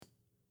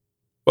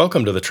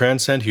Welcome to the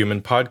Transcend Human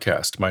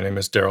podcast. My name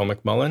is Daryl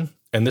McMullen,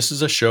 and this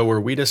is a show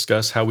where we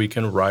discuss how we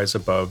can rise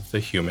above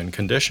the human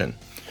condition.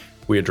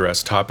 We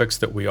address topics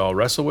that we all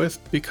wrestle with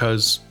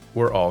because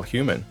we're all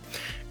human.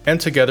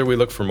 And together we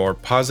look for more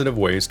positive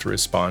ways to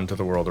respond to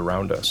the world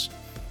around us.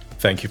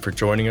 Thank you for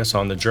joining us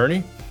on the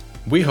journey.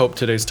 We hope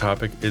today's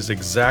topic is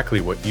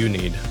exactly what you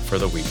need for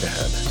the week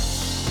ahead.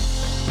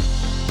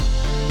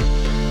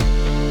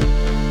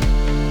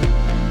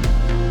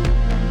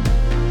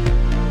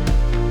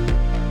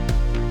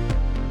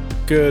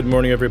 Good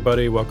morning,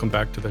 everybody. Welcome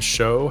back to the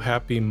show.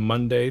 Happy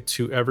Monday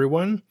to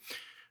everyone.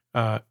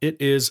 It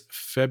is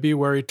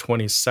February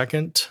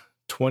 22nd,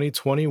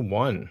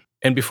 2021.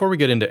 And before we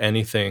get into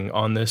anything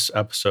on this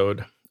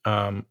episode,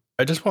 I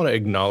just want to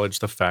acknowledge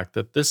the fact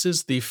that this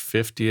is the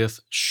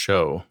 50th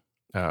show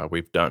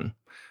we've done.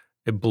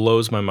 It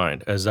blows my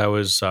mind. As I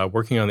was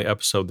working on the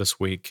episode this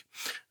week,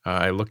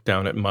 I looked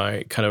down at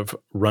my kind of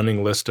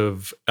running list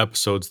of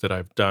episodes that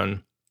I've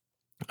done,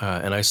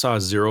 and I saw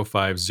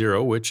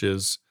 050, which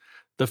is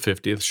the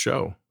 50th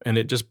show, and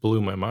it just blew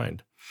my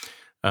mind.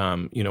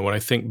 When I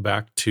think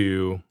back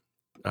to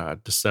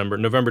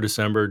November,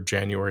 December,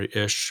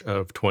 January-ish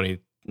of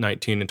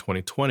 2019 and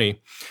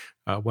 2020,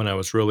 when I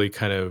was really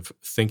kind of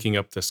thinking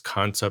up this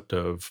concept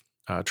of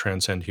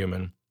Transcend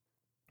Human,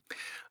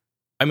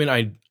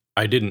 I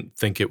didn't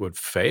think it would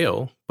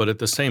fail, but at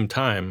the same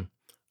time,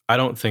 I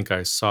don't think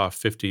I saw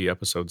 50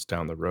 episodes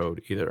down the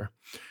road either.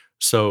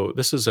 So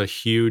this is a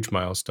huge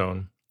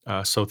milestone.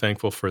 So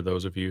thankful for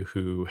those of you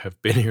who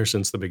have been here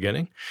since the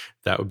beginning.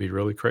 That would be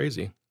really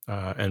crazy.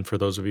 And for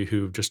those of you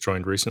who've just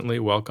joined recently,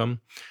 welcome.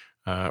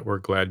 We're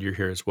glad you're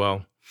here as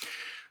well.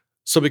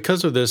 So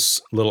because of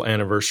this little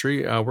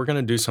anniversary, we're going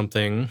to do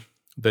something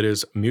that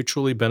is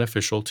mutually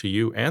beneficial to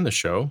you and the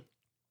show.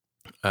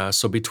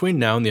 So between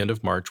now and the end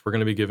of March, we're going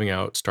to be giving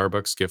out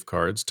Starbucks gift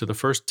cards to the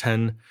first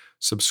 10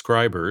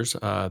 subscribers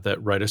that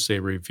write us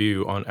a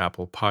review on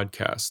Apple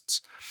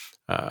Podcasts.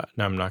 Now,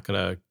 I'm not going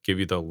to give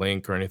you the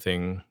link or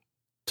anything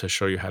to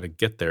show you how to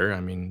get there. I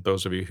mean,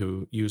 those of you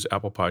who use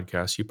Apple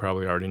Podcasts, you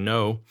probably already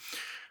know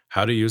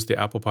how to use the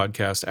Apple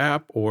Podcast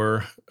app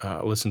or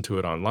listen to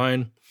it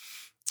online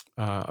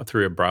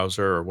through a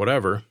browser or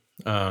whatever.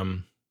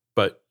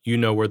 But you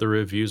know where the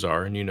reviews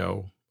are, and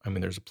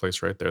there's a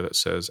place right there that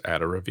says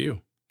add a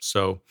review.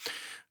 So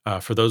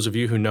for those of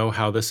you who know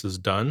how this is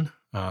done,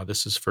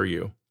 this is for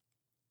you.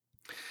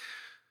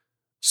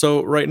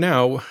 So right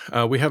now,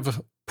 we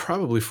have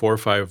probably 4 or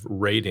 5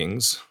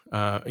 ratings.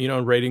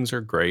 Ratings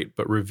are great,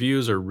 but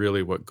reviews are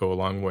really what go a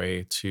long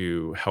way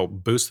to help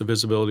boost the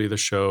visibility of the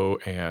show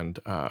and,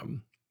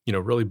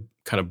 really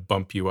kind of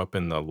bump you up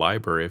in the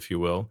library, if you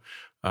will,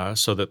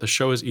 so that the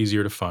show is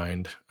easier to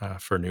find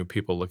for new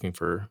people looking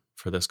for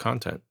this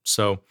content.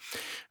 So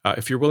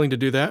if you're willing to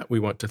do that, we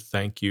want to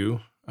thank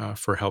you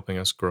for helping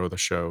us grow the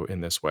show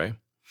in this way.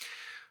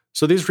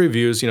 So these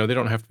reviews, they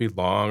don't have to be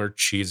long or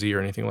cheesy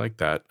or anything like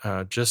that.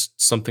 Just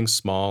something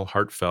small,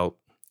 heartfelt,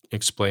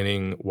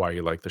 explaining why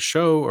you like the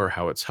show or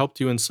how it's helped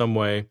you in some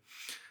way.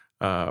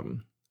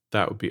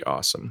 That would be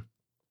awesome.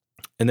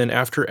 And then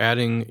after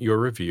adding your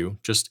review,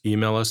 just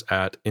email us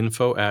at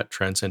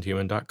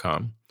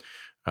info@transcendhuman.com,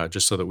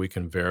 just so that we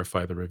can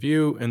verify the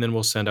review, and then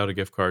we'll send out a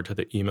gift card to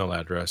the email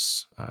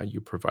address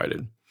you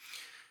provided.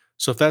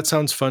 So if that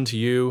sounds fun to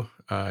you,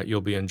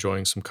 you'll be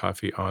enjoying some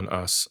coffee on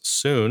us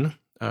soon.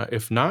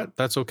 If not,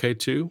 that's okay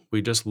too.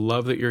 We just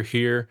love that you're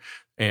here,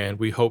 and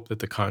we hope that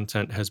the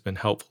content has been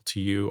helpful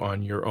to you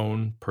on your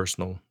own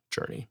personal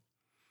journey.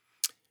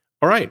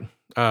 All right,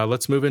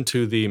 let's move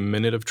into the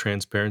Minute of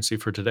Transparency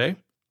for today.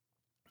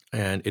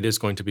 And it is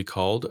going to be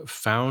called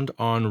Found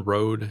on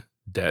Road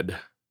Dead.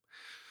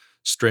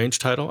 Strange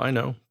title, I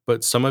know,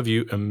 but some of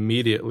you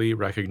immediately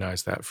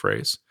recognize that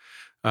phrase.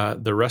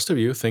 The rest of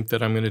you think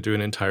that I'm going to do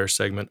an entire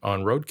segment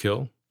on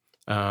roadkill,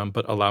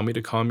 but allow me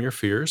to calm your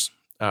fears.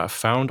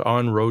 Found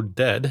on Road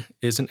Dead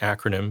is an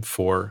acronym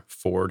for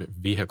Ford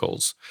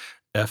Vehicles.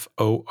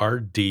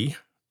 FORD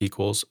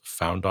equals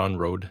Found on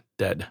Road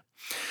Dead.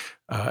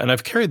 And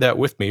I've carried that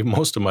with me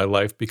most of my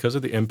life because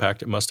of the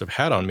impact it must have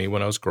had on me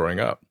when I was growing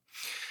up.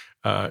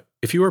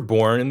 If you were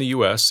born in the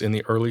U.S. in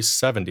the early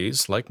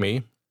 70s, like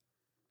me,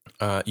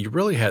 you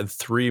really had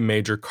 3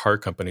 major car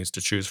companies to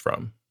choose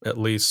from. At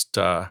least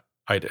I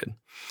did.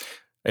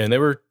 And they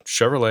were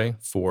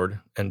Chevrolet, Ford,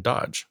 and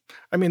Dodge.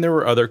 There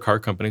were other car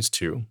companies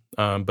too,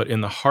 but in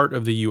the heart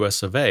of the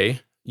US of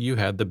A, you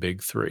had the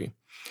big 3.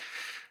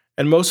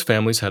 And most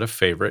families had a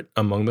favorite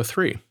among the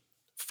 3.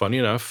 Funny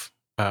enough,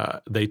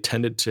 they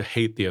tended to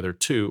hate the other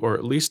 2, or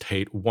at least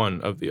hate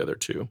one of the other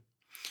 2.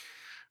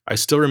 I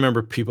still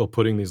remember people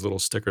putting these little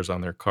stickers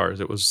on their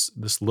cars. It was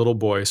this little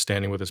boy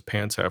standing with his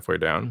pants halfway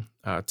down,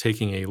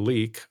 taking a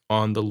leak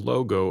on the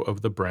logo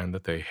of the brand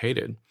that they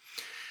hated.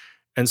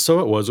 And so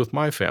it was with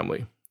my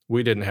family.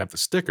 We didn't have the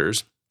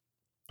stickers,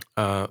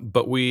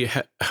 but we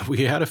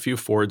had a few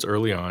Fords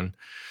early on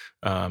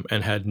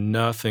and had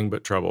nothing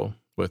but trouble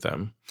with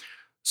them.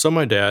 So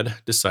my dad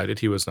decided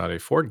he was not a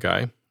Ford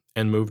guy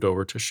and moved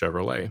over to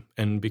Chevrolet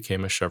and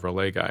became a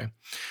Chevrolet guy.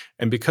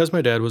 And because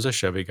my dad was a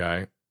Chevy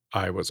guy,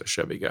 I was a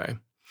Chevy guy.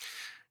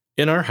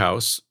 In our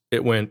house,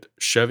 it went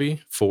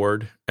Chevy,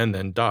 Ford, and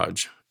then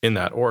Dodge in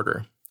that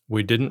order.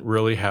 We didn't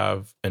really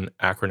have an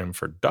acronym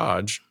for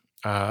Dodge.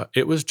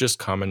 It was just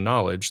common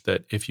knowledge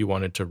that if you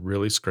wanted to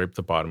really scrape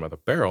the bottom of the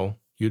barrel,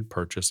 you'd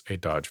purchase a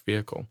Dodge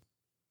vehicle.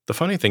 The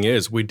funny thing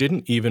is, we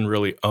didn't even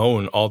really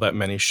own all that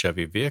many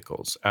Chevy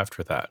vehicles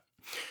after that.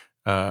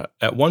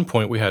 At one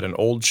point, we had an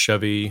old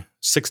Chevy,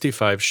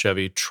 65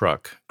 Chevy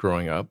truck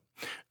growing up.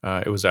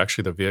 It was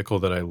actually the vehicle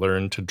that I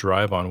learned to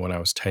drive on when I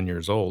was 10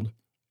 years old.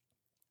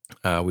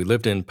 We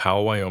lived in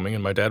Powell, Wyoming,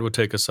 and my dad would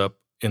take us up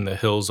in the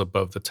hills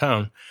above the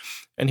town,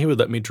 and he would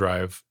let me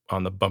drive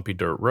on the bumpy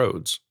dirt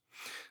roads.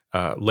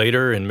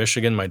 Later in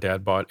Michigan, my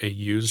dad bought a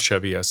used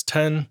Chevy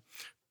S10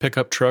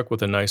 pickup truck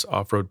with a nice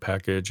off-road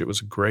package. It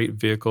was a great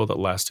vehicle that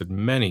lasted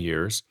many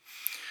years.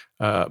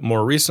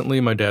 More recently,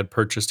 my dad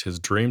purchased his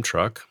dream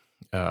truck,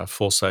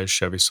 full-size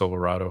Chevy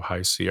Silverado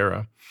High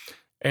Sierra.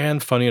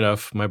 And funny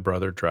enough, my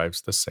brother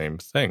drives the same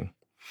thing.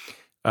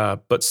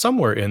 But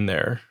somewhere in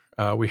there,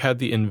 we had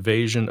the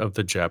invasion of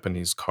the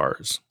Japanese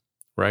cars,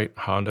 right?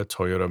 Honda,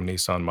 Toyota,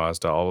 Nissan,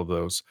 Mazda, all of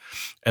those.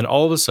 And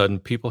all of a sudden,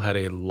 people had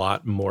a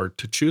lot more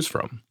to choose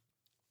from.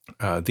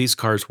 These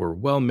cars were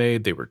well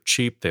made, they were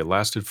cheap, they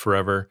lasted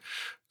forever.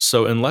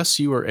 So, unless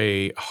you were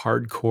a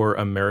hardcore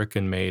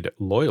American made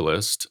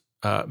loyalist,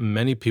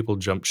 many people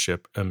jumped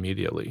ship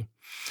immediately.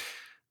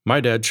 My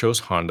dad chose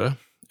Honda,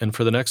 and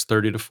for the next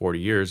 30 to 40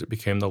 years, it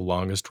became the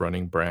longest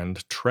running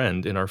brand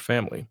trend in our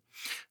family.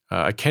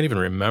 I can't even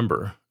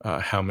remember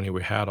how many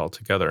we had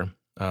altogether,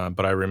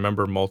 but I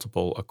remember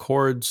multiple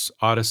Accords,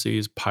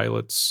 Odysseys,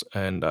 Pilots,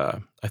 and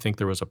I think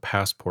there was a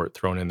Passport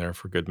thrown in there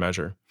for good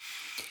measure.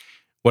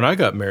 When I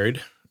got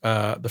married,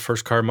 the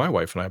first car my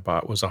wife and I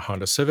bought was a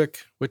Honda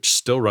Civic, which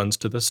still runs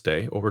to this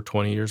day, over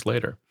 20 years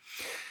later.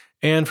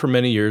 And for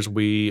many years,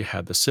 we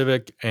had the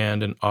Civic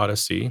and an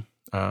Odyssey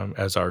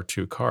as our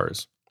two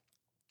cars.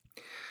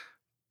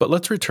 But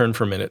let's return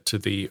for a minute to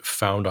the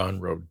found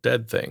on road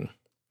dead thing.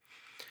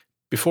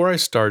 Before I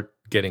start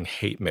getting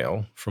hate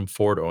mail from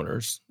Ford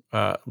owners,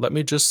 let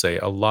me just say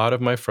a lot of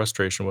my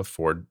frustration with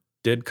Ford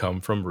did come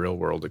from real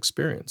world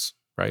experience,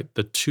 right?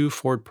 The two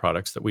Ford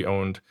products that we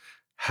owned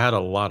had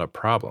a lot of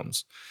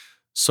problems,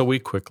 so we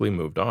quickly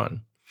moved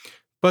on.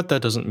 But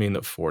that doesn't mean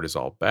that Ford is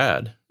all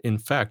bad. In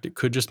fact, it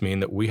could just mean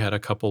that we had a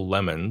couple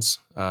lemons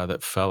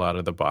that fell out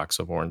of the box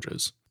of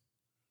oranges.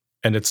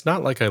 And it's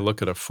not like I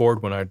look at a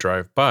Ford when I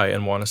drive by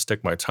and want to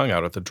stick my tongue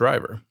out at the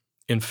driver.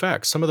 In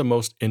fact, some of the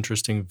most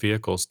interesting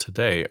vehicles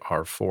today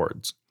are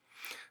Fords.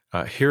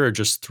 Here are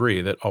just three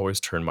that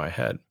always turn my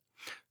head.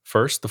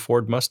 First, the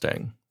Ford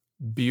Mustang.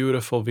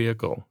 Beautiful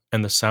vehicle,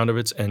 and the sound of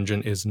its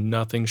engine is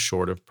nothing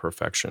short of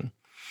perfection.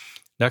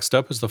 Next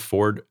up is the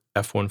Ford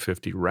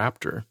F-150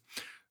 Raptor.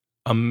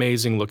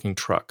 Amazing looking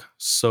truck,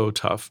 so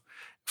tough.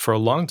 For a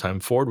long time,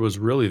 Ford was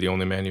really the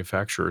only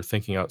manufacturer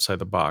thinking outside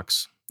the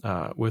box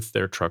with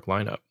their truck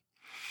lineup.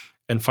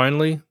 And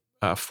finally,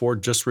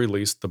 Ford just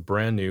released the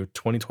brand new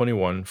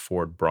 2021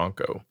 Ford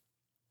Bronco,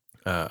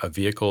 a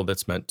vehicle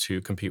that's meant to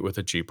compete with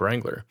a Jeep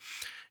Wrangler.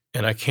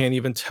 And I can't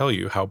even tell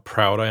you how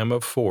proud I am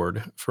of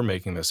Ford for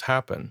making this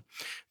happen.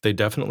 They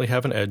definitely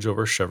have an edge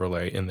over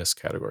Chevrolet in this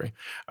category.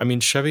 I mean,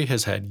 Chevy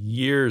has had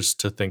years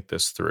to think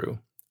this through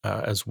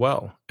as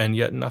well, and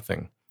yet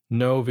nothing.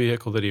 No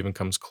vehicle that even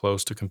comes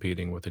close to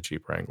competing with a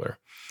Jeep Wrangler.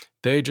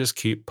 They just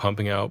keep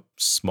pumping out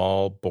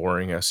small,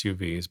 boring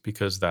SUVs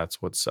because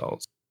that's what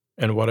sells.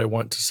 And what I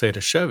want to say to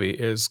Chevy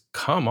is,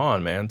 come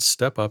on, man,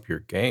 step up your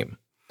game.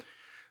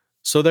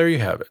 So there you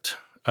have it.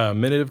 A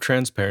minute of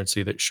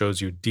transparency that shows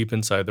you deep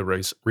inside the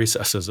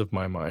recesses of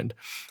my mind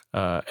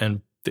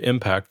and the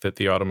impact that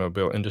the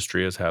automobile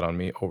industry has had on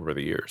me over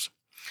the years.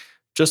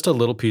 Just a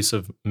little piece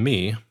of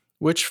me,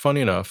 which,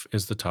 funny enough,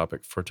 is the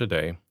topic for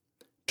today,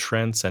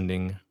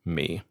 transcending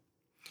me.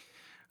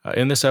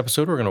 In this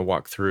episode, we're going to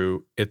walk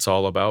through It's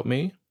All About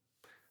Me,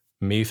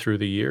 Me Through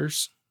the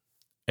Years,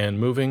 and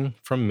moving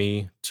from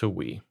me to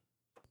we.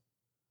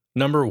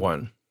 Number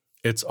one,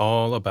 it's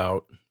all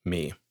about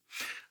me.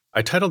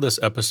 I titled this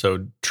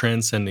episode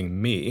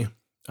Transcending Me,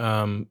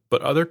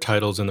 but other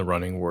titles in the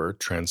running were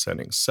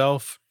Transcending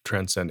Self,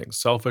 Transcending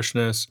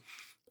Selfishness,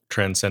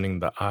 Transcending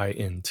the I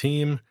in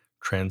Team,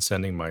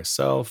 Transcending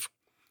Myself,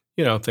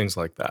 things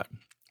like that.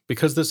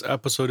 Because this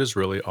episode is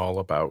really all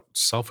about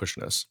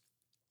selfishness.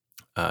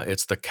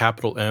 It's the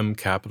capital M,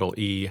 capital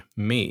E,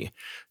 me.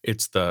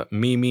 It's the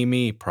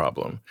me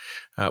problem,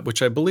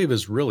 which I believe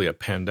is really a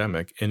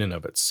pandemic in and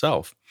of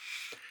itself.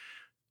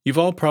 You've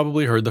all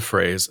probably heard the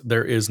phrase,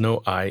 there is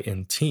no I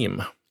in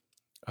team.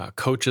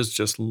 Coaches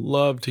just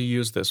love to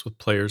use this with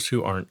players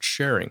who aren't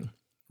sharing,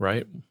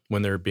 right?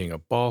 When they're being a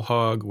ball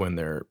hog, when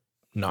they're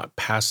not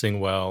passing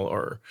well,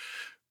 or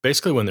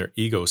basically when their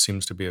ego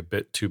seems to be a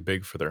bit too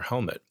big for their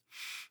helmet.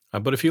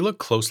 But if you look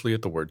closely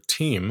at the word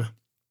team,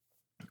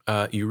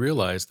 you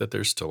realize that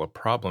there's still a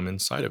problem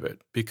inside of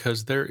it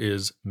because there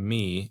is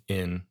me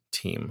in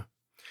team.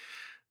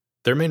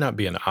 There may not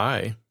be an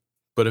I,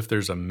 but if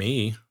there's a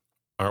me,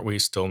 aren't we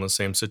still in the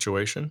same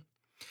situation?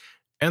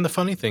 And the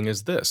funny thing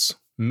is this,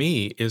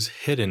 me is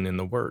hidden in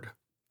the word.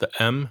 The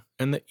M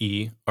and the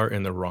E are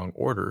in the wrong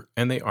order,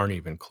 and they aren't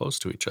even close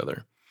to each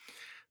other.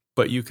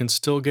 But you can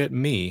still get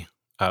me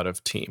out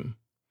of team.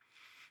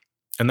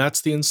 And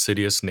that's the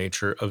insidious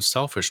nature of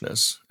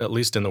selfishness, at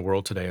least in the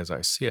world today as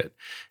I see it.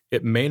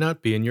 It may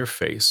not be in your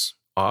face,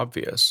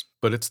 obvious,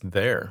 but it's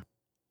there.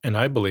 And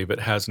I believe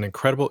it has an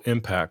incredible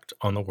impact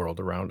on the world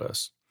around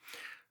us.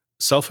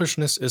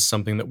 Selfishness is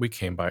something that we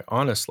came by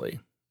honestly.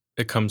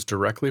 It comes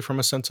directly from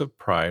a sense of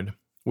pride,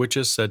 which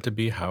is said to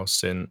be how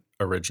sin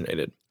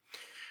originated.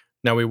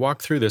 Now, we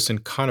walk through this in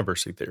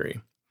controversy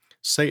theory.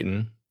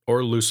 Satan,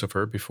 or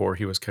Lucifer before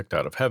he was kicked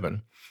out of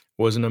heaven,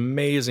 was an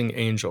amazing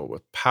angel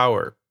with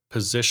power,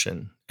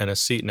 position, and a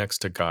seat next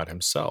to God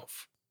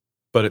himself.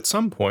 But at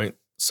some point,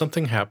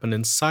 something happened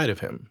inside of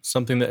him,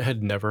 something that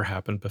had never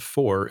happened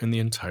before in the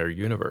entire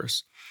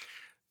universe.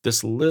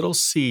 This little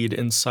seed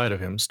inside of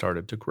him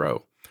started to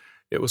grow.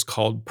 It was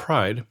called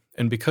pride,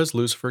 and because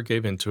Lucifer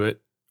gave into it,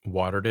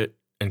 watered it,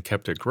 and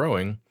kept it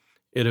growing,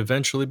 it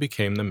eventually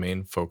became the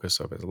main focus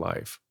of his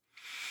life.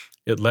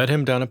 It led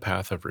him down a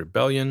path of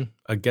rebellion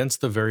against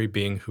the very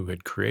being who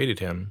had created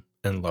him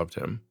and loved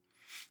him.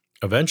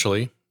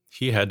 Eventually,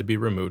 he had to be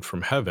removed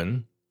from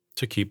heaven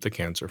to keep the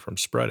cancer from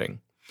spreading.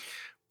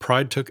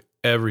 Pride took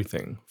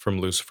everything from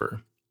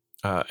Lucifer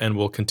and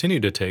will continue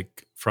to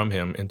take from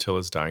him until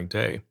his dying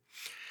day.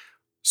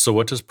 So,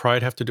 what does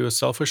pride have to do with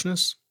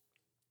selfishness?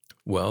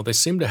 Well, they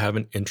seem to have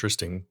an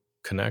interesting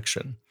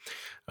connection.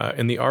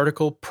 In the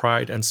article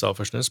Pride and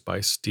Selfishness by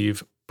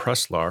Steve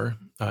Preslar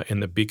in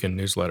the Beacon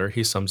newsletter,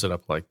 he sums it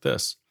up like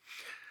this: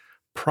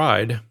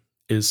 Pride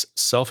is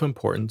self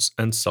importance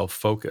and self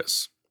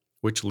focus,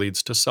 which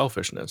leads to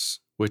selfishness,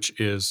 which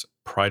is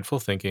prideful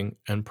thinking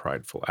and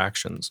prideful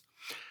actions.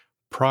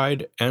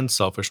 Pride and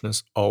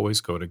selfishness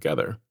always go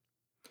together.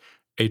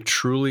 A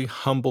truly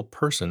humble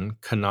person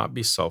cannot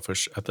be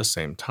selfish at the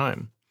same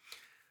time.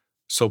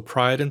 So,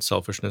 pride and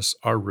selfishness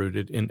are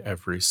rooted in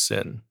every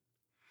sin.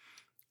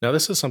 Now,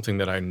 this is something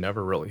that I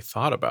never really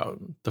thought about.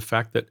 The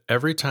fact that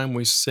every time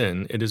we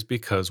sin, it is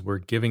because we're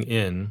giving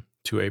in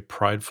to a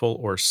prideful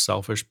or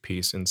selfish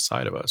piece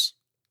inside of us.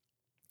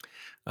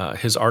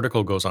 His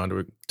article goes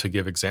on to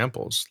give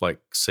examples like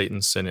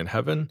Satan's sin in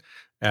heaven,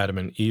 Adam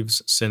and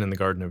Eve's sin in the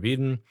Garden of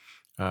Eden,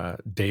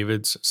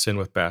 David's sin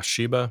with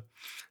Bathsheba,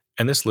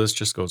 and this list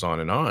just goes on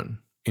and on.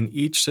 In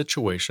each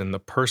situation, the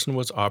person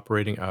was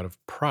operating out of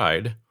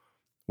pride,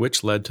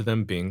 which led to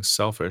them being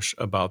selfish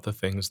about the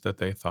things that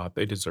they thought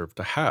they deserved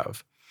to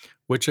have,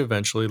 which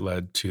eventually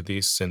led to the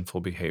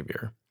sinful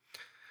behavior.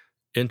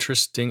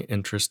 Interesting,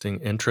 interesting,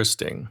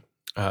 interesting.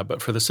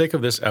 But for the sake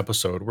of this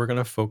episode, we're going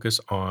to focus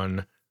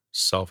on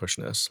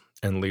selfishness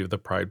and leave the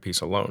pride piece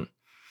alone.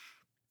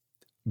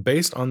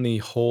 Based on the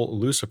whole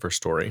Lucifer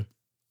story,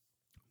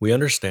 we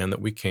understand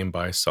that we came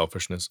by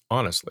selfishness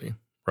honestly,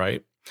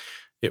 right?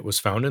 It was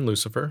found in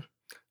Lucifer.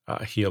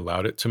 He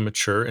allowed it to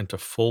mature into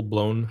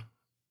full-blown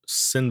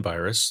sin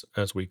virus,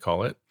 as we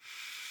call it.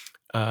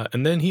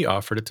 And then he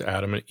offered it to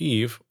Adam and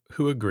Eve,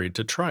 who agreed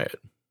to try it.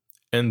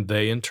 And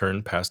they, in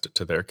turn, passed it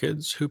to their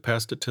kids, who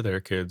passed it to their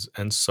kids,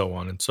 and so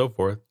on and so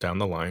forth down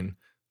the line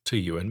to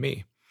you and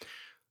me.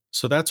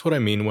 So that's what I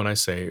mean when I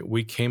say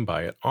we came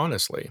by it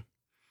honestly.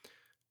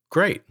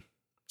 Great.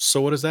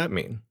 So what does that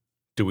mean?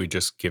 Do we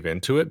just give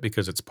into it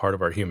because it's part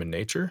of our human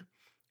nature?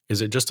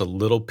 Is it just a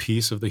little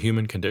piece of the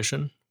human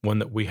condition, one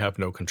that we have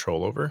no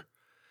control over?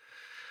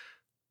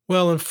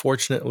 Well,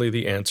 unfortunately,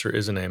 the answer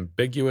is an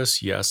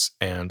ambiguous yes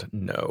and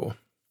no.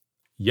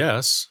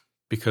 Yes,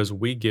 because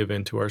we give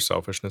into our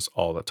selfishness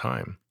all the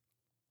time.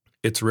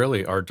 It's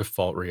really our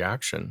default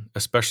reaction,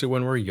 especially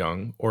when we're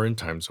young or in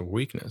times of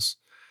weakness.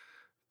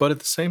 But at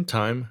the same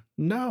time,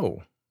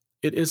 no,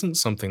 it isn't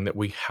something that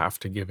we have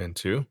to give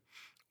into.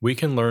 We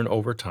can learn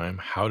over time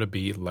how to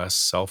be less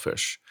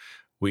selfish.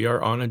 We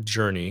are on a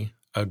journey,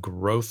 a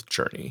growth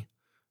journey,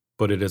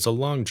 but it is a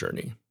long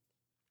journey.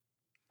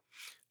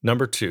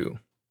 Number 2,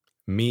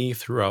 me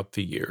throughout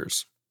the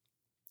years.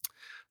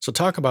 So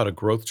talk about a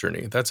growth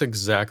journey. That's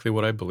exactly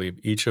what I believe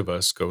each of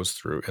us goes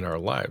through in our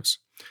lives.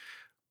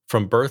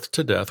 From birth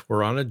to death,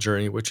 we're on a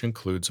journey which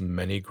includes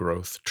many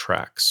growth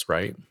tracks,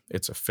 right?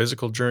 It's a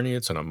physical journey,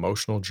 it's an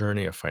emotional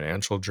journey, a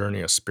financial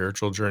journey, a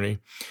spiritual journey.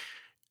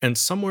 And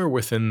somewhere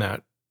within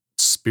that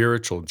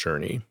spiritual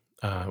journey,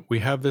 we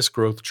have this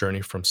growth journey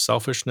from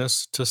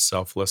selfishness to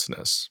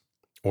selflessness,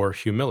 or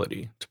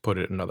humility, to put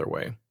it another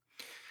way.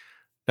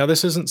 Now,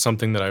 this isn't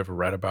something that I've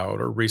read about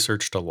or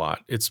researched a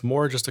lot. It's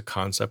more just a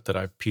concept that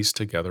I've pieced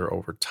together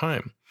over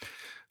time.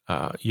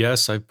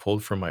 Yes, I've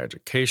pulled from my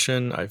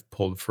education, I've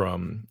pulled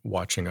from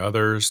watching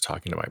others,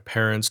 talking to my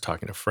parents,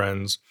 talking to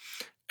friends,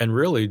 and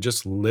really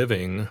just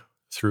living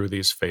through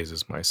these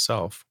phases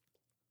myself.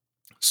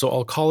 So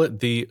I'll call it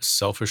the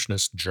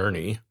selfishness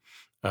journey,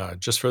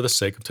 just for the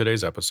sake of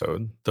today's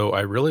episode, though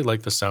I really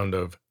like the sound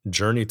of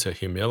journey to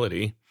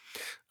humility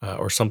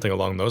or something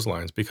along those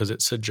lines because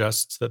it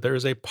suggests that there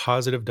is a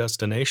positive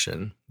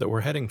destination that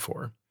we're heading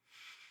for.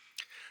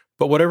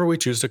 But whatever we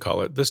choose to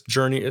call it, this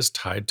journey is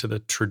tied to the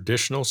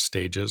traditional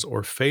stages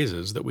or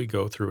phases that we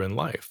go through in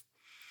life.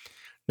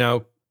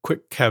 Now,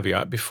 quick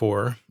caveat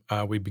before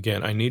we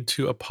begin, I need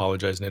to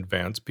apologize in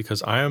advance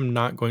because I am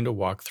not going to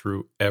walk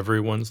through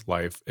everyone's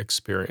life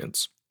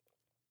experience.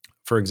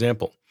 For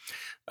example,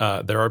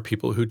 there are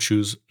people who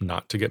choose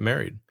not to get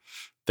married.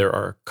 There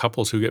are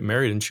couples who get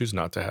married and choose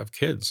not to have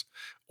kids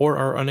or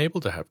are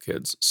unable to have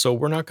kids. So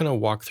we're not going to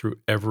walk through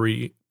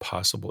every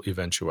possible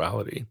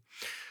eventuality.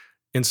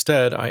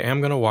 Instead, I am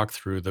going to walk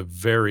through the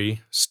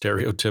very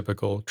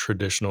stereotypical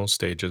traditional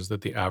stages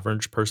that the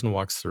average person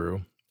walks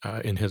through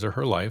in his or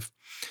her life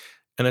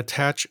and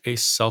attach a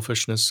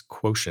selfishness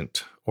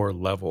quotient or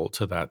level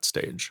to that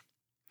stage.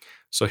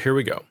 So here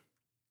we go.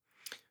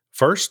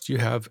 First, you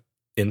have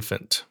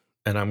infant,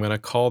 and I'm going to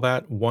call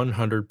that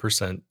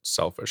 100%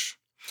 selfish.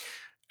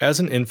 As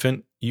an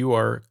infant, you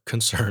are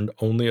concerned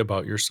only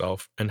about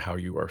yourself and how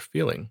you are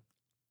feeling.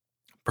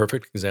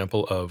 Perfect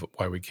example of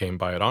why we came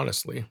by it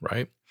honestly,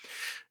 right?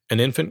 An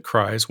infant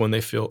cries when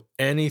they feel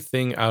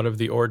anything out of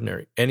the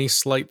ordinary, any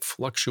slight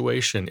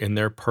fluctuation in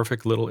their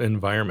perfect little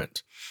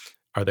environment.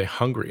 Are they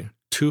hungry,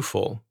 too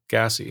full,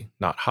 gassy,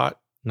 not hot,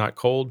 not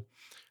cold,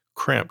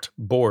 cramped,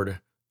 bored,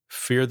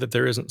 fear that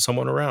there isn't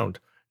someone around,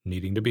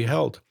 needing to be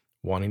held,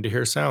 wanting to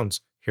hear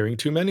sounds, hearing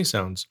too many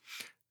sounds?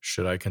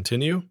 Should I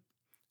continue?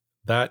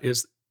 That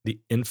is the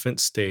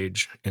infant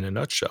stage in a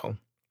nutshell.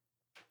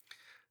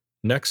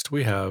 Next,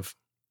 we have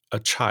a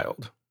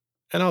child,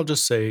 and I'll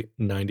just say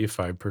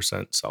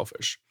 95%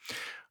 selfish.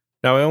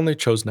 Now, I only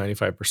chose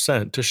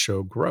 95% to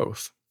show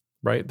growth,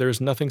 right?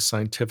 There's nothing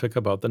scientific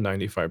about the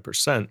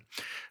 95%,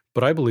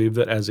 but I believe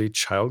that as a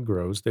child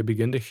grows, they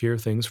begin to hear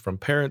things from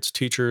parents,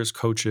 teachers,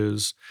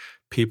 coaches,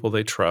 people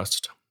they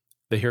trust.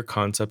 They hear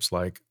concepts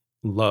like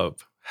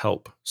love,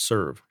 help,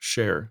 serve,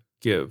 share,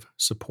 give,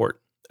 support,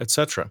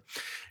 etc.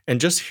 And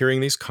just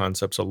hearing these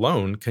concepts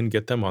alone can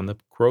get them on the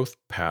growth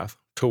path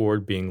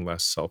toward being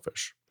less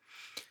selfish.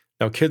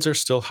 Now, kids are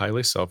still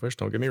highly selfish,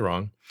 don't get me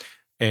wrong,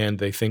 and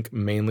they think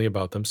mainly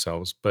about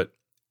themselves, but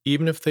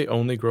even if they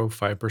only grow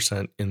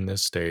 5% in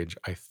this stage,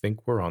 I think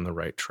we're on the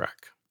right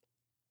track.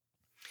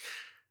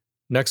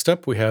 Next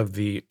up, we have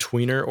the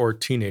tweener or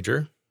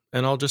teenager,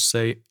 and I'll just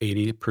say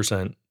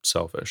 80%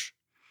 selfish.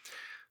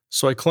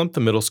 So I clumped the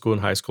middle school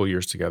and high school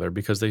years together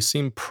because they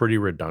seem pretty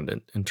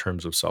redundant in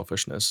terms of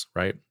selfishness,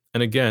 right?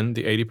 And again,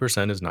 the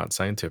 80% is not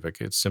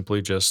scientific. It's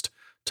simply just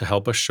to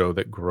help us show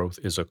that growth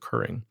is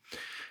occurring.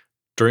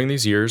 During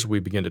these years, we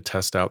begin to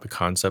test out the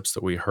concepts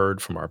that we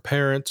heard from our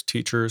parents,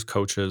 teachers,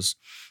 coaches.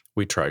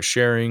 We try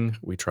sharing,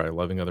 we try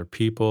loving other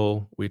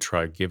people, we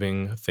try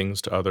giving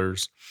things to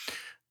others.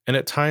 And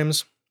at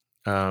times,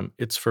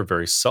 it's for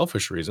very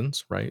selfish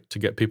reasons, right? To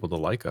get people to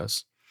like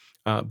us.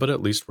 But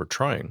at least we're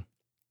trying.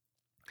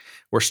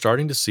 We're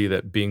starting to see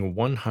that being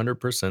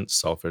 100%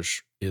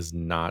 selfish is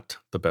not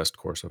the best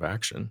course of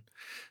action.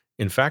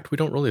 In fact, we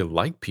don't really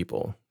like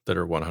people that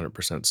are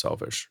 100%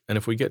 selfish. And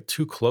if we get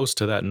too close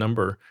to that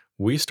number,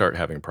 we start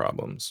having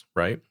problems,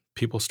 right?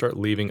 People start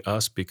leaving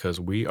us because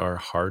we are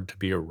hard to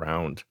be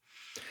around.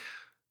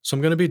 So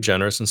I'm going to be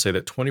generous and say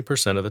that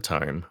 20% of the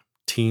time,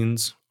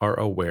 teens are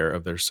aware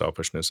of their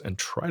selfishness and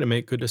try to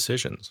make good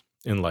decisions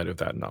in light of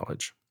that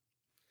knowledge.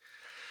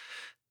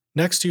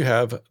 Next, you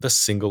have the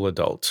single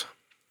adult.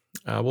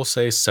 We'll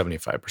say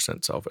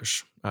 75%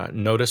 selfish.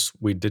 Notice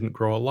we didn't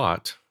grow a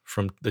lot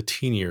from the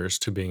teen years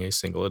to being a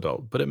single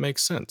adult, but it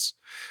makes sense.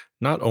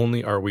 Not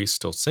only are we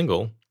still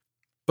single,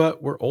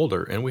 but we're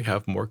older and we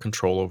have more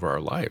control over our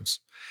lives,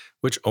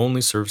 which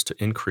only serves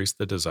to increase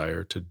the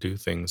desire to do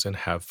things and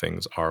have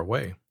things our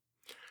way.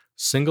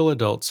 Single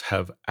adults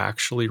have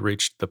actually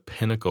reached the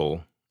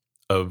pinnacle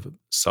of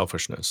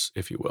selfishness,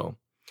 if you will.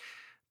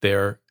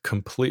 They're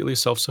completely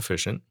self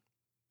sufficient.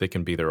 They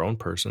can be their own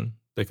person.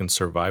 They can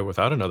survive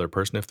without another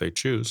person if they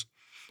choose.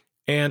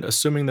 And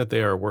assuming that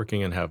they are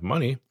working and have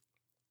money,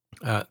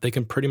 they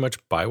can pretty much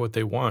buy what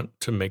they want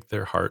to make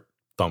their heart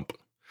thump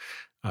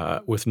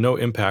with no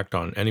impact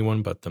on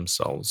anyone but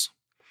themselves.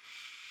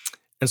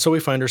 And so we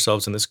find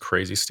ourselves in this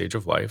crazy stage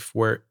of life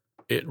where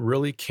it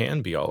really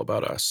can be all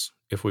about us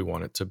if we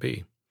want it to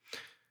be.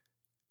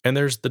 And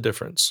there's the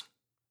difference.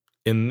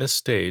 In this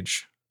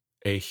stage,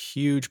 a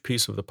huge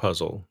piece of the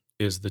puzzle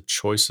is the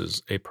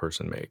choices a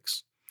person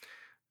makes.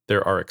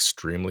 There are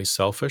extremely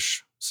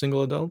selfish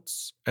single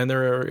adults, and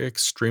there are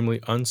extremely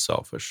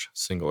unselfish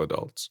single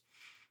adults,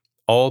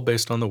 all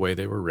based on the way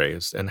they were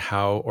raised and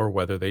how or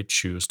whether they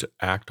choose to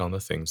act on the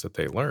things that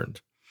they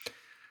learned.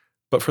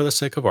 But for the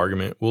sake of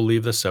argument, we'll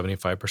leave the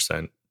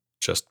 75%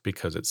 just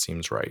because it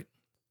seems right.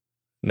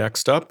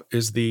 Next up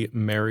is the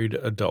married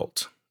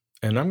adult,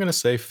 and I'm going to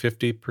say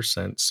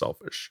 50%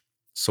 selfish.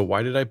 So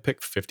why did I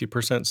pick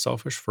 50%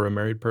 selfish for a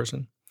married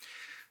person?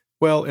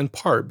 Well, in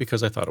part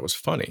because I thought it was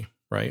funny,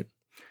 right?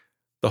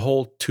 The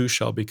whole two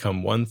shall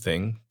become one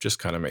thing just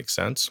kind of makes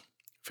sense.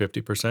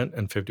 50%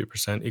 and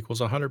 50% equals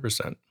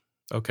 100%.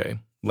 Okay,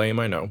 lame,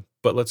 I know,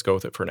 but let's go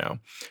with it for now.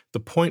 The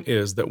point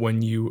is that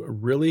when you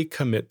really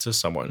commit to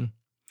someone,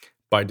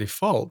 by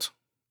default,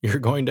 you're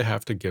going to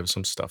have to give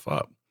some stuff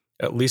up,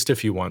 at least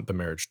if you want the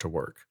marriage to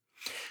work.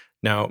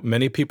 Now,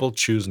 many people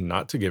choose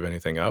not to give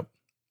anything up,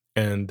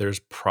 and there's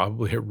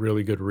probably a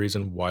really good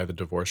reason why the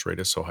divorce rate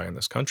is so high in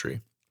this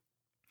country.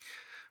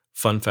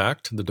 Fun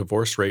fact, the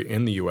divorce rate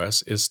in the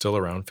US is still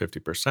around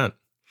 50%.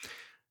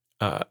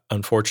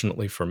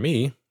 Unfortunately for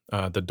me,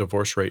 the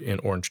divorce rate in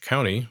Orange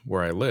County,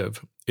 where I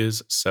live,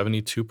 is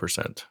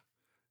 72%.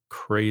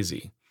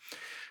 Crazy.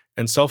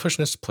 And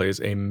selfishness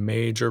plays a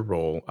major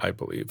role, I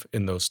believe,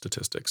 in those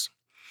statistics.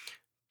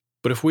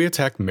 But if we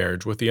attack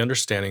marriage with the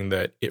understanding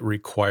that it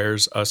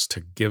requires us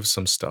to give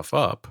some stuff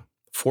up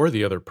for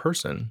the other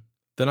person,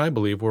 then I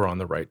believe we're on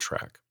the right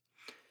track.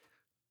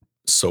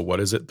 So, what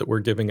is it that we're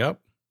giving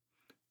up?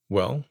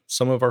 Well,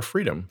 some of our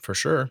freedom, for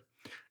sure.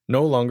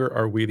 No longer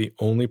are we the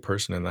only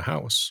person in the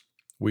house.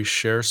 We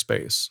share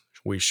space,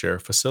 we share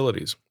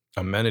facilities,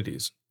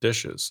 amenities,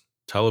 dishes,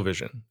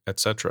 television,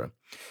 etc.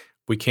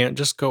 We can't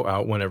just go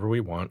out whenever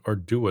we want or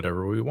do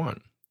whatever we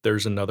want.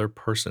 There's another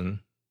person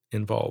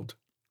involved.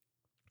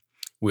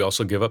 We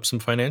also give up some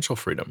financial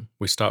freedom.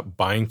 We stop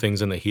buying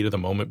things in the heat of the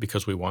moment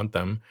because we want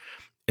them.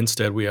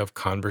 Instead, we have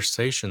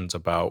conversations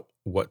about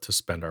what to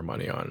spend our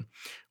money on.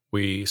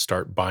 We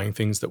start buying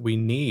things that we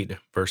need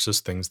versus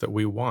things that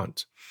we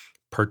want.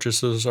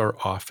 Purchases are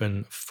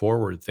often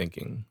forward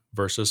thinking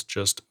versus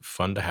just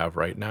fun to have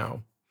right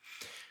now.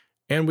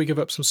 And we give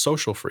up some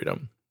social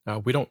freedom.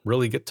 We don't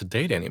really get to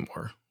date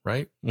anymore,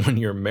 right? When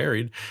you're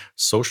married,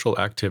 social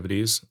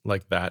activities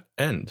like that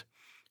end.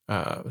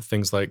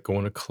 Things like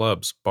going to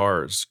clubs,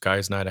 bars,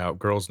 guys' night out,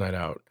 girls' night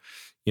out,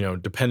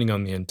 depending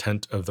on the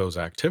intent of those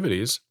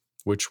activities,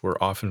 which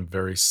were often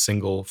very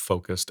single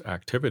focused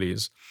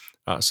activities,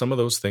 some of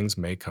those things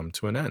may come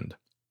to an end.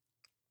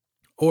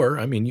 Or,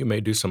 I mean, you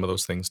may do some of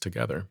those things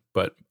together,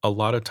 but a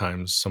lot of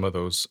times, some of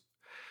those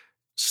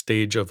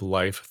stage of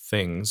life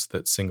things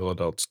that single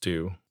adults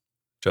do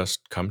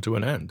just come to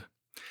an end.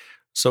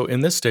 So,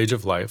 in this stage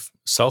of life,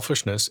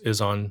 selfishness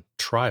is on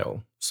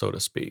trial, so to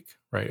speak,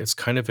 right? It's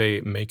kind of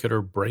a make it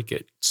or break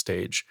it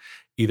stage.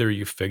 Either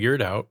you figure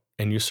it out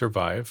and you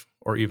survive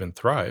or even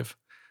thrive,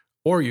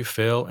 or you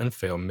fail and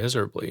fail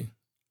miserably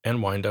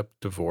and wind up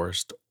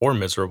divorced or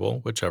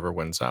miserable, whichever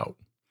wins out.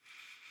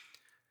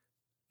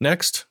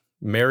 Next,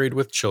 married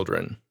with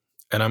children.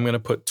 And I'm going to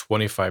put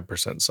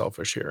 25%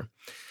 selfish here.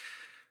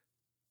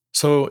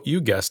 So you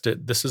guessed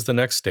it, this is the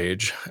next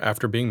stage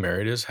after being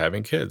married is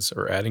having kids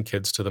or adding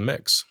kids to the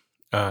mix.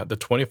 The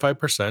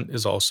 25%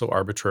 is also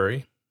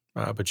arbitrary,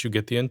 but you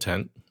get the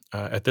intent.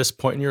 At this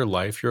point in your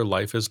life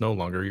is no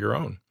longer your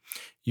own.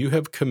 You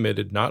have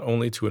committed not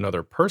only to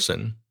another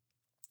person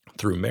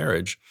through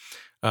marriage,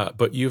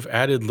 but you've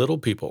added little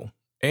people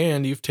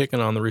and you've taken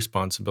on the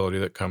responsibility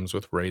that comes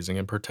with raising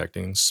and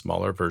protecting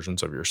smaller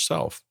versions of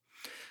yourself.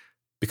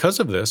 Because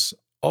of this,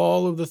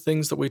 all of the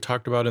things that we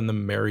talked about in the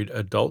married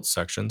adult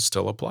section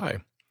still apply.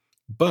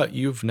 But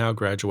you've now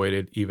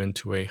graduated even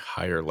to a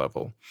higher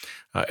level.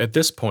 At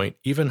this point,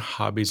 even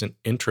hobbies and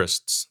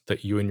interests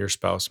that you and your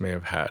spouse may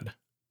have had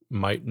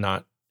might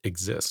not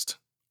exist,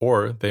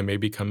 or they may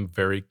become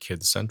very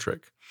kid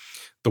centric.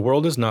 The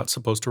world is not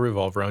supposed to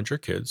revolve around your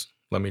kids.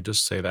 Let me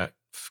just say that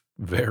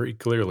very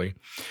clearly.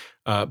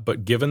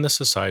 But given the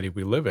society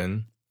we live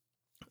in,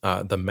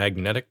 the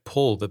magnetic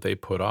pull that they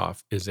put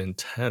off is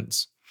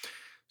intense.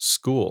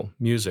 School,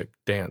 music,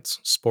 dance,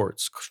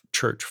 sports,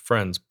 church,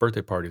 friends,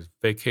 birthday parties,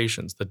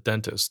 vacations, the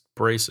dentist,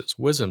 braces,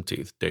 wisdom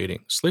teeth, dating,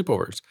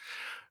 sleepovers,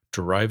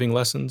 driving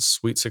lessons,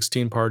 sweet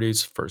 16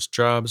 parties, first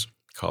jobs,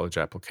 college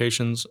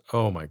applications.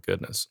 Oh my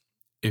goodness.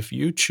 If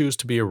you choose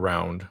to be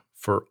around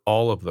for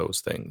all of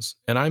those things,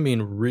 and I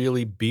mean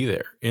really be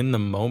there in the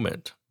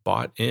moment,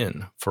 bought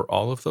in for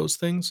all of those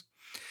things,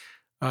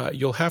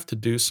 you'll have to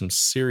do some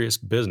serious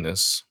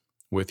business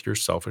with your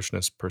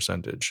selfishness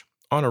percentage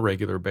on a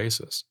regular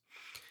basis.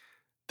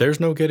 There's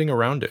no getting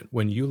around it.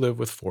 When you live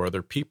with four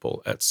other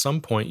people, at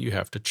some point you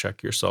have to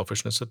check your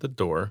selfishness at the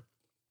door,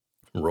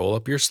 roll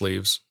up your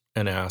sleeves,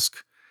 and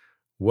ask,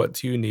 what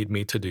do you need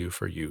me to do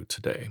for you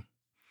today?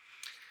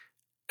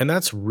 And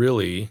that's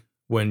really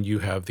when you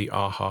have the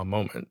aha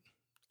moment,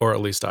 or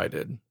at least I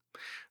did.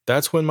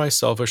 That's when my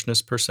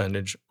selfishness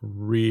percentage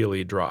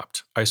really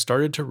dropped. I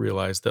started to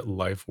realize that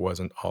life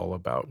wasn't all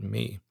about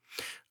me.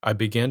 I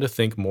began to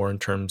think more in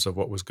terms of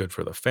what was good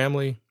for the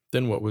family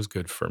than what was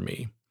good for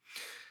me.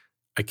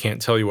 I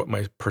can't tell you what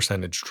my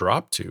percentage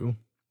dropped to,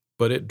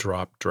 but it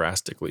dropped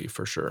drastically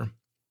for sure.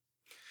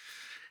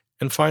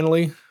 And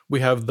finally, we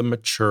have the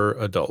mature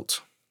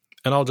adult,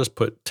 and I'll just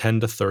put 10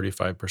 to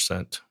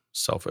 35%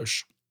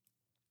 selfish.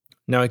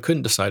 Now, I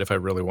couldn't decide if I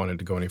really wanted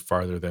to go any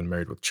farther than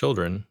married with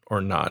children or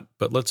not,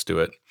 but let's do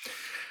it.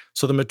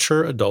 So the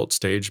mature adult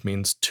stage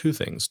means two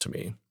things to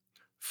me.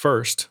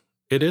 First,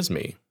 it is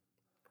me,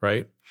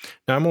 right?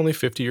 Now, I'm only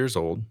 50 years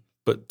old,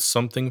 but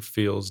something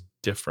feels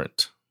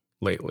different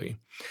lately.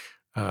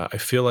 I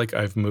feel like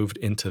I've moved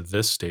into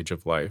this stage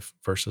of life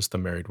versus the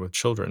married with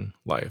children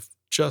life,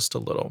 just a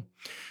little.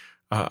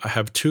 I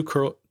have two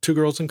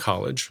girls in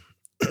college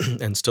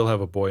and still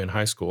have a boy in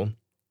high school.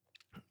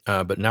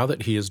 But now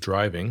that he is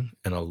driving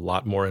and a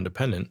lot more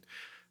independent,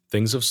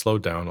 things have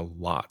slowed down a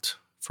lot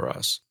for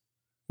us,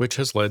 which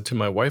has led to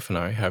my wife and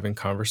I having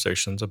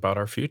conversations about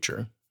our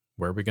future.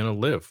 Where are we going to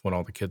live when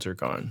all the kids are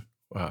gone?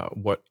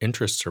 What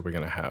interests are we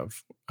going to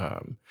have?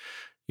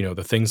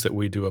 The things that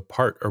we do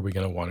apart, are we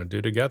going to want to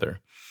do together?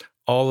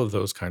 All of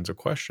those kinds of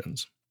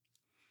questions.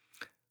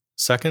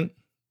 Second,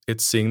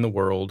 it's seeing the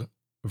world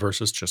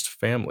versus just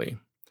family.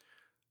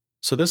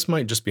 So this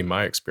might just be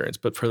my experience,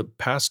 but for the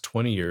past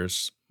 20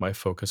 years, my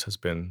focus has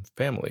been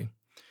family.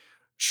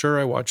 Sure,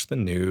 I watch the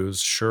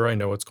news. Sure, I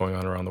know what's going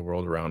on around the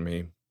world around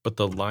me, but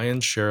the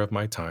lion's share of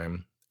my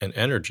time and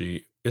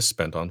energy is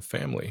spent on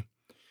family.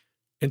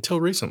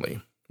 Until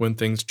recently, when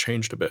things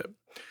changed a bit.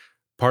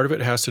 Part of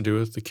it has to do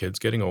with the kids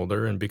getting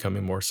older and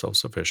becoming more self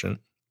sufficient.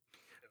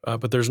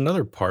 But there's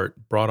another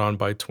part brought on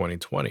by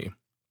 2020.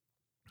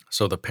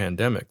 So the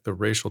pandemic, the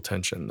racial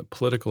tension, the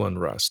political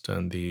unrest,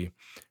 and the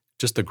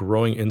just the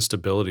growing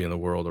instability in the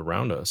world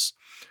around us,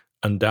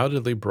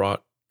 undoubtedly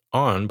brought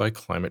on by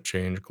climate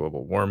change,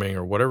 global warming,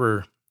 or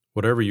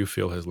whatever you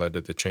feel has led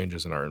to the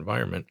changes in our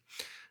environment.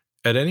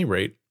 At any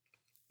rate,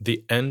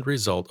 the end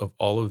result of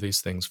all of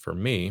these things for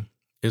me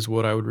is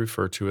what I would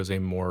refer to as a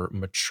more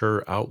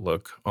mature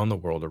outlook on the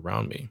world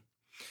around me.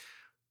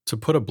 To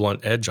put a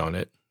blunt edge on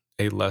it,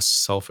 a less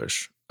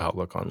selfish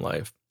outlook on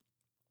life.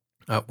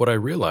 What I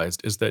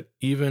realized is that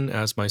even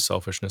as my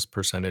selfishness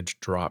percentage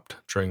dropped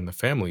during the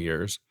family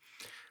years,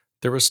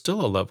 there was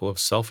still a level of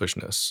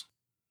selfishness.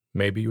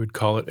 Maybe you would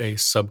call it a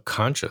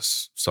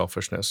subconscious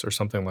selfishness or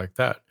something like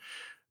that.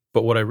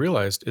 But what I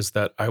realized is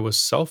that I was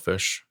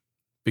selfish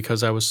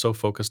because I was so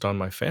focused on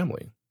my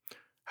family.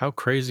 How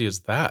crazy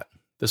is that?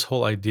 This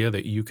whole idea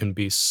that you can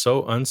be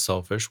so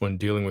unselfish when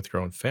dealing with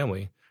your own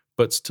family,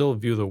 but still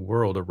view the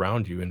world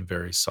around you in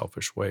very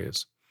selfish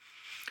ways.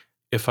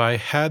 If I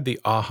had the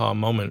aha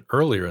moment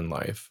earlier in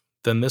life,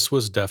 then this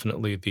was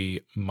definitely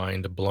the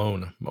mind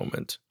blown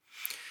moment.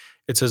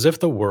 It's as if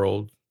the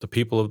world, the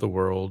people of the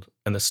world,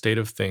 and the state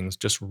of things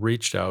just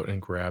reached out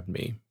and grabbed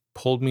me,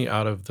 pulled me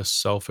out of the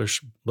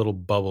selfish little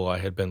bubble I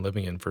had been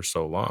living in for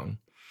so long.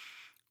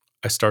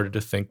 I started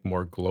to think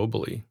more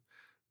globally.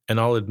 And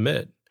I'll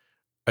admit,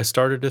 I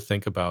started to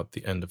think about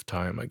the end of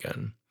time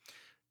again.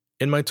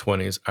 In my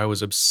 20s, I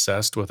was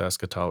obsessed with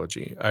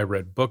eschatology. I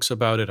read books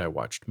about it, I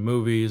watched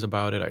movies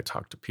about it, I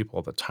talked to people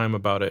all the time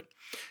about it.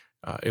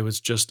 It was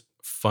just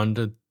fun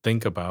to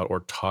think about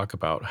or talk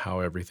about how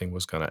everything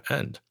was going to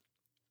end.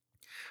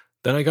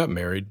 Then I got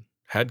married,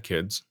 had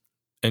kids,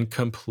 and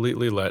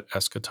completely let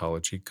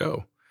eschatology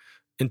go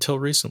until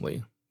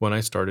recently when I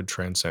started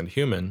Transcend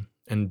Human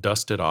and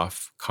dusted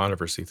off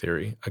controversy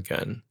theory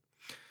again.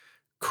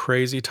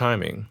 Crazy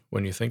timing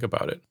when you think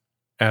about it.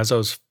 As I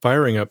was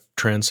firing up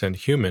Transcend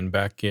Human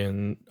back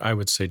in, I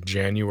would say,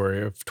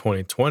 January of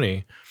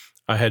 2020,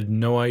 I had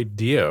no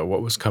idea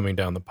what was coming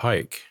down the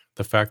pike.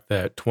 The fact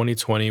that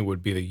 2020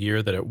 would be the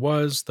year that it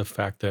was, the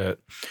fact that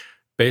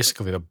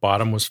basically the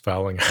bottom was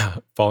falling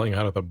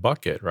out of the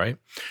bucket, right?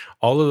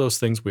 All of those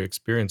things we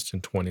experienced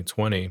in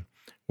 2020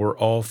 were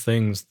all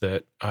things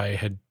that I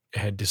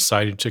had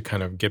decided to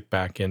kind of get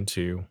back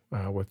into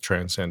with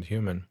Transcend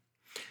Human.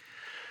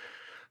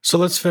 So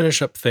let's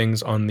finish up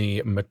things on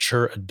the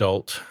mature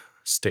adult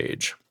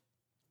stage.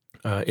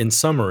 In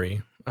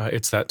summary,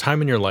 it's that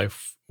time in your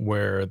life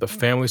where the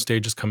family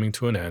stage is coming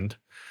to an end.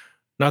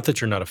 Not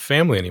that you're not a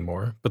family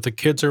anymore, but the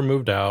kids are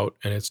moved out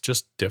and it's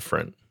just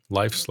different.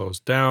 Life slows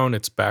down.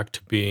 It's back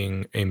to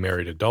being a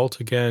married adult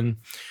again,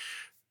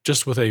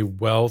 just with a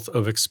wealth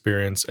of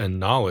experience and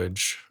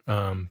knowledge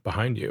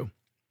behind you.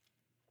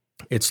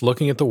 It's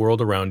looking at the world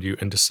around you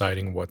and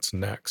deciding what's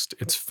next.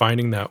 It's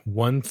finding that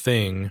one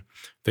thing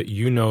that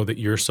you know that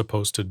you're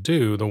supposed to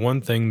do, the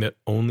one thing that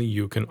only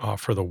you can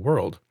offer the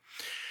world.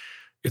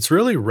 It's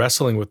really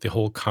wrestling with the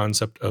whole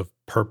concept of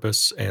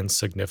purpose and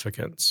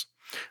significance.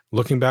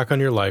 Looking back on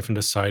your life and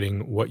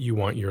deciding what you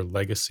want your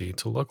legacy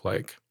to look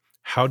like.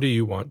 How do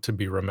you want to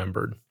be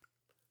remembered?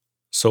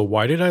 So,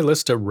 why did I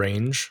list a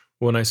range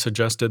when I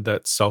suggested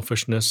that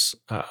selfishness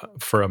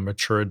for a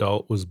mature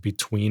adult was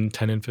between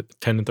 10 and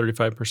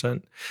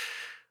 35%?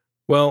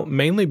 Well,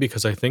 mainly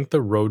because I think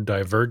the road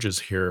diverges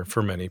here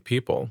for many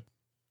people.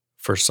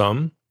 For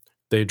some,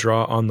 they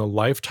draw on the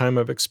lifetime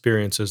of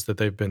experiences that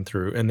they've been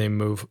through and they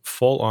move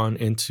full on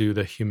into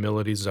the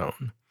humility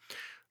zone.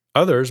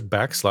 Others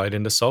backslide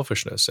into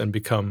selfishness and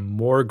become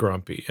more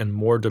grumpy and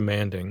more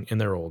demanding in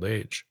their old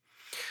age.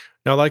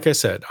 Now, like I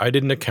said, I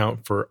didn't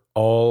account for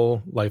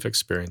all life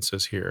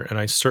experiences here, and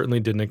I certainly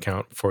didn't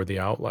account for the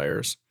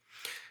outliers.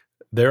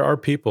 There are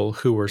people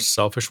who were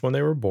selfish when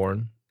they were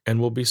born and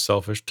will be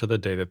selfish to the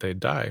day that they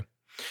die.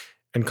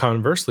 And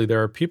conversely,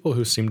 there are people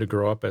who seem to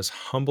grow up as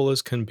humble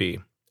as can be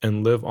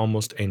and live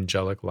almost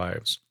angelic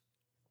lives.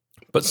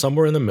 But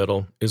somewhere in the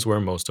middle is where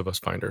most of us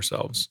find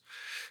ourselves.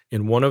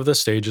 In one of the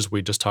stages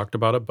we just talked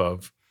about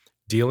above,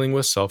 dealing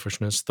with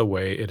selfishness the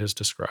way it is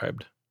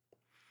described.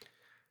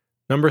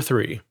 Number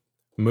 3,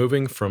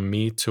 moving from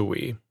me to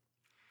we.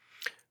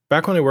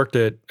 Back when I worked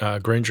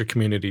at Granger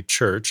Community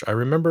Church, I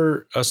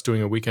remember us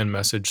doing a weekend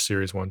message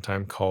series one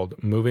time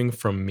called Moving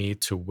from Me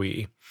to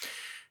We.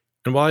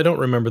 And while I don't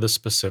remember the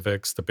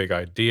specifics, the big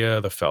idea,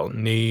 the felt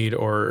need,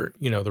 or,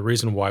 the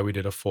reason why we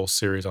did a full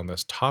series on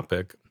this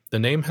topic, the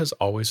name has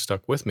always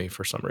stuck with me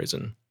for some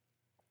reason.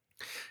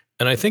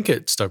 And I think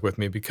it stuck with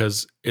me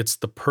because it's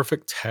the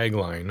perfect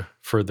tagline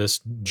for this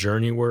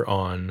journey we're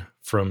on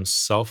from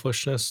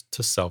selfishness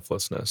to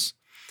selflessness,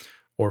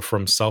 or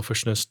from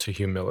selfishness to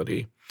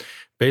humility.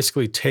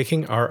 Basically,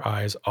 taking our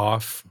eyes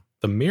off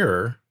the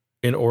mirror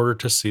in order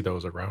to see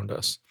those around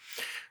us.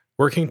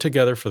 Working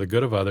together for the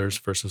good of others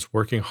versus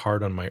working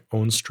hard on my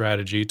own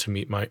strategy to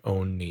meet my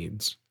own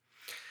needs.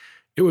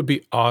 It would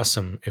be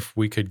awesome if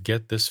we could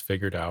get this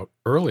figured out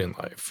early in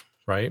life,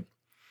 right?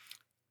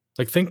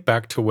 Like think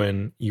back to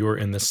when you were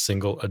in the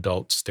single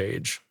adult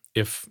stage,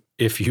 if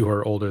you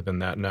are older than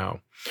that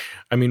now.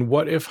 I mean,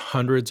 what if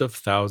hundreds of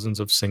thousands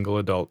of single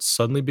adults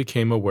suddenly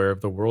became aware of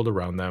the world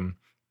around them,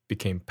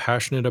 became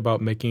passionate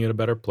about making it a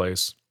better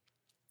place,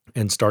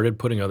 and started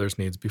putting others'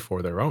 needs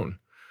before their own?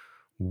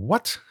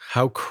 What?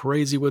 How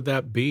crazy would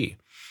that be?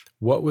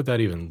 What would that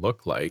even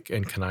look like?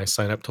 And can I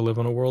sign up to live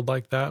in a world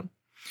like that?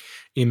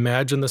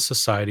 Imagine the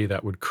society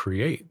that would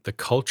create, the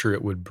culture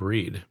it would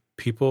breed,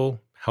 people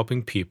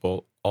helping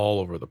people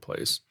all over the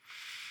place.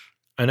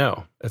 I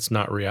know it's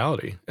not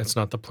reality, it's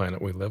not the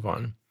planet we live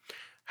on.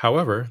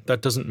 However,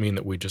 that doesn't mean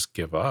that we just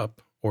give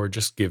up or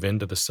just give in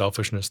to the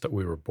selfishness that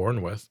we were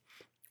born with.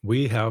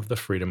 We have the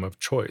freedom of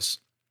choice,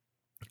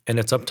 and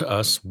it's up to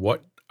us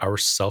what our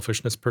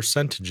selfishness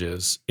percentage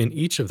is in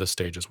each of the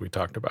stages we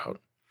talked about.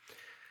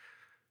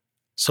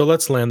 So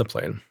let's land the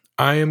plane.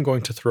 I am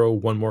going to throw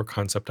one more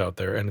concept out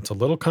there, and it's a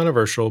little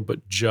controversial,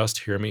 but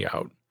just hear me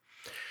out.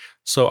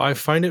 So I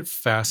find it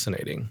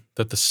fascinating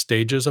that the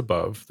stages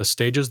above, the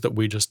stages that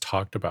we just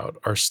talked about,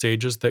 are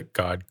stages that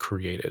God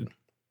created.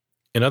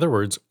 In other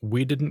words,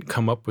 we didn't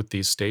come up with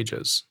these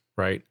stages,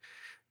 right?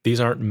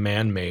 These aren't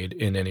man made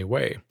in any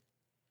way.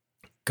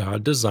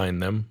 God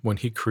designed them when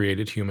He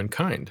created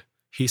humankind.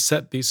 He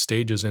set these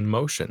stages in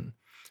motion.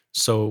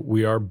 So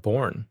we are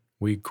born,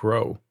 we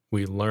grow,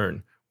 we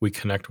learn, we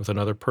connect with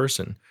another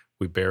person,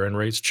 we bear and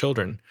raise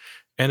children,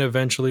 and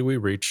eventually we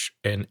reach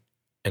an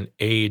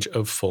age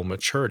of full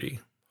maturity,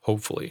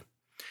 hopefully.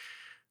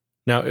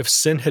 Now, if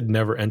sin had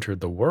never entered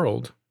the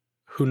world,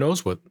 who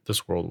knows what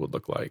this world would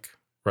look like,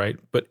 right?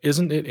 But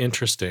isn't it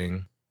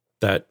interesting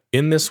that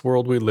in this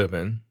world we live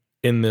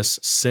in this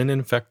sin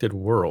infected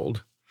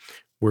world,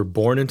 we're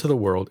born into the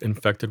world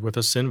infected with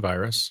a sin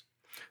virus.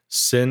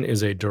 Sin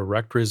is a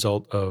direct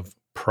result of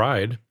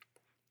pride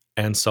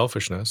and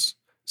selfishness.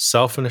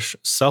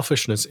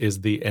 Selfishness is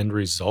the end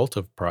result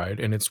of pride,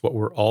 and it's what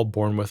we're all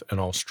born with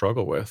and all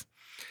struggle with.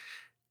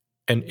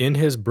 And in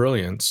His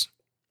brilliance,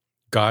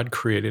 God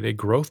created a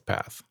growth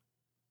path,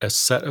 a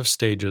set of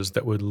stages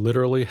that would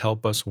literally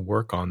help us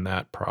work on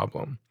that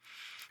problem.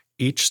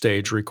 Each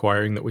stage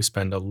requiring that we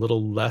spend a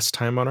little less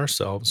time on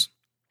ourselves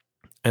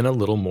and a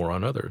little more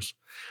on others.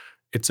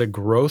 It's a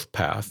growth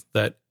path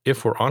that,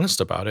 if we're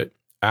honest about it,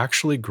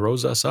 actually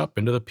grows us up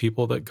into the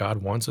people that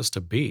God wants us to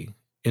be,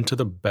 into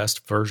the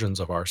best versions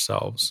of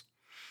ourselves.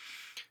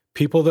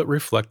 People that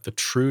reflect the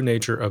true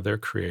nature of their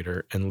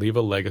Creator and leave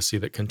a legacy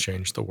that can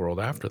change the world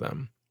after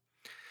them.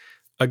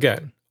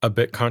 Again, a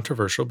bit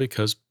controversial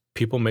because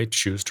people may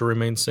choose to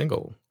remain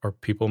single, or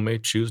people may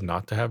choose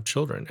not to have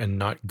children and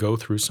not go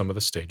through some of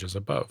the stages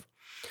above.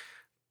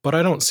 But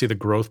I don't see the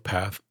growth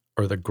path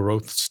or the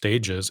growth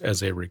stages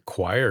as a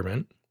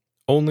requirement,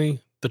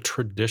 only the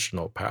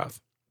traditional path,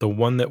 the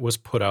one that was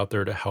put out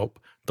there to help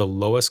the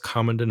lowest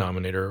common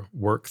denominator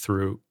work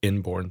through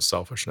inborn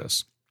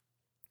selfishness.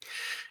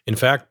 In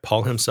fact,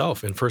 Paul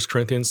himself in 1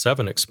 Corinthians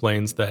 7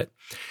 explains that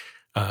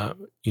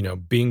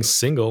being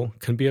single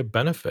can be a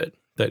benefit,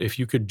 that if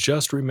you could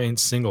just remain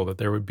single, that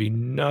there would be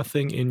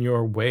nothing in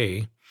your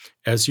way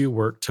as you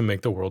work to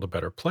make the world a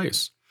better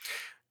place.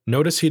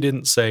 Notice he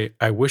didn't say,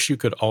 I wish you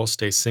could all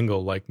stay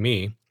single like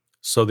me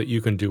so that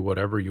you can do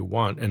whatever you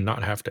want and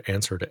not have to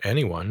answer to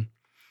anyone.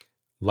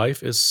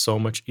 Life is so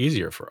much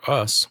easier for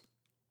us.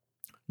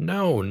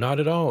 No, not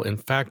at all. In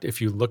fact, if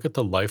you look at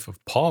the life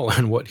of Paul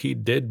and what he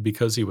did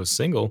because he was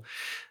single,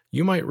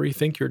 you might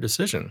rethink your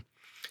decision.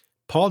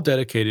 Paul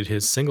dedicated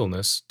his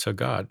singleness to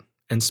God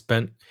and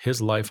spent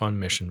his life on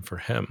mission for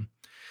Him.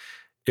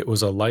 It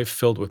was a life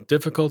filled with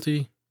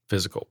difficulty,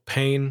 physical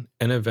pain,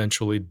 and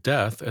eventually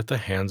death at the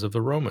hands of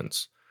the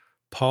Romans.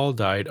 Paul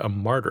died a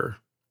martyr,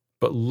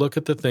 but look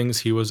at the things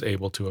he was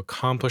able to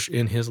accomplish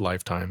in his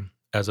lifetime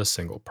as a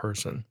single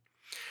person.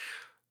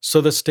 So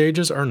the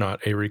stages are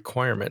not a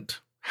requirement.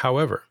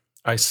 However,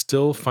 I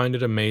still find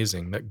it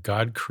amazing that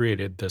God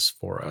created this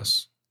for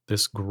us,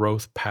 this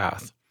growth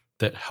path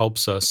that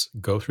helps us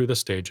go through the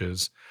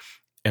stages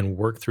and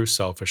work through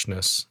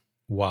selfishness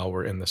while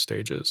we're in the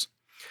stages.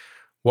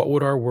 What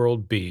would our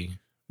world be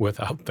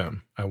without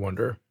them, I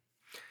wonder?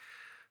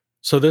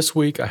 So this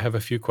week, I have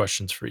a few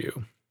questions for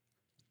you.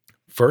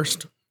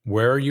 First,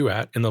 where are you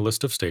at in the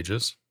list of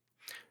stages?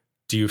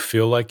 Do you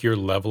feel like your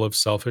level of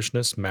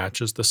selfishness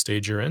matches the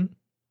stage you're in?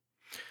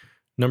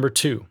 Number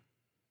two,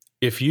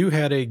 if you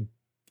had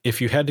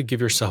to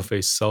give yourself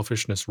a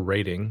selfishness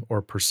rating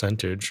or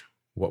percentage,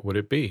 what would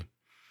it be?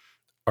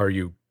 Are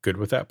you good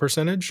with that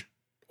percentage?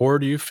 Or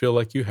do you feel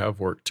like you have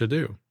work to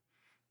do?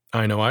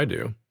 I know I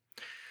do.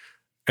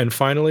 And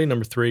finally,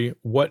 number 3,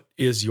 what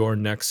is your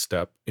next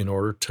step in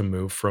order to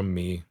move from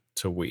me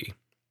to we?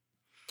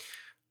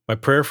 My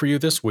prayer for you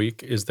this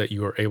week is that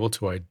you are able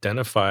to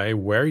identify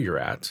where you're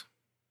at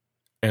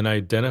and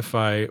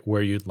identify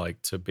where you'd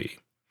like to be,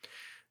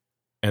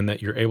 and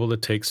that you're able to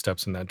take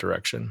steps in that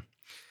direction.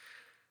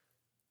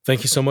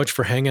 Thank you so much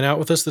for hanging out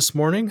with us this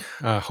morning.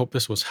 I hope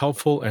this was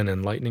helpful and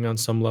enlightening on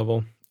some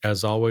level.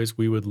 As always,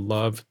 we would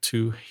love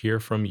to hear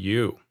from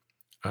you,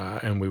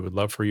 and we would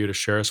love for you to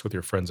share us with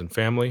your friends and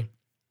family.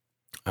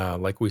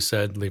 Like we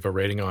said, leave a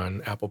rating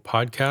on Apple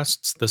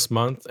Podcasts this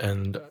month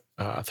and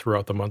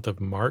throughout the month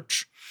of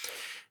March.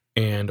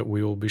 And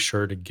we will be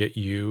sure to get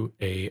you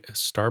a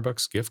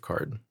Starbucks gift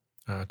card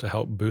to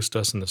help boost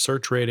us in the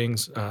search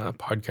ratings,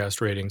 podcast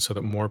ratings, so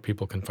that more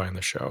people can find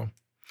the show.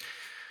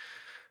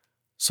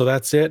 So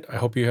that's it. I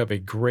hope you have a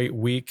great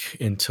week.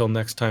 Until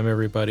next time,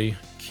 everybody,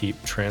 keep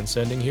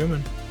transcending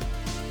human.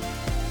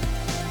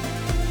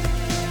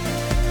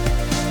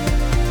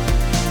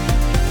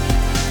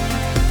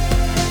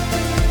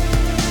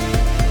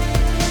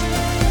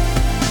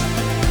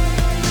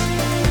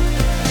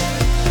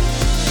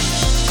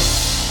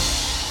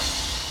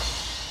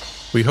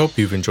 We hope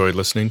you've enjoyed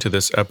listening to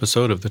this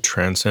episode of the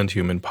Transcend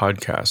Human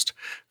podcast.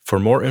 For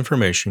more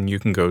information, you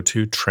can go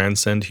to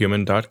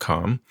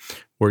transcendhuman.com,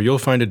 where you'll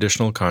find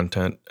additional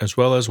content as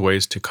well as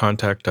ways to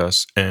contact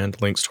us and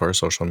links to our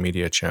social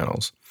media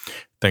channels.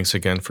 Thanks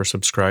again for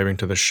subscribing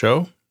to the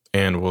show,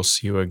 and we'll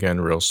see you again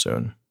real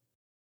soon.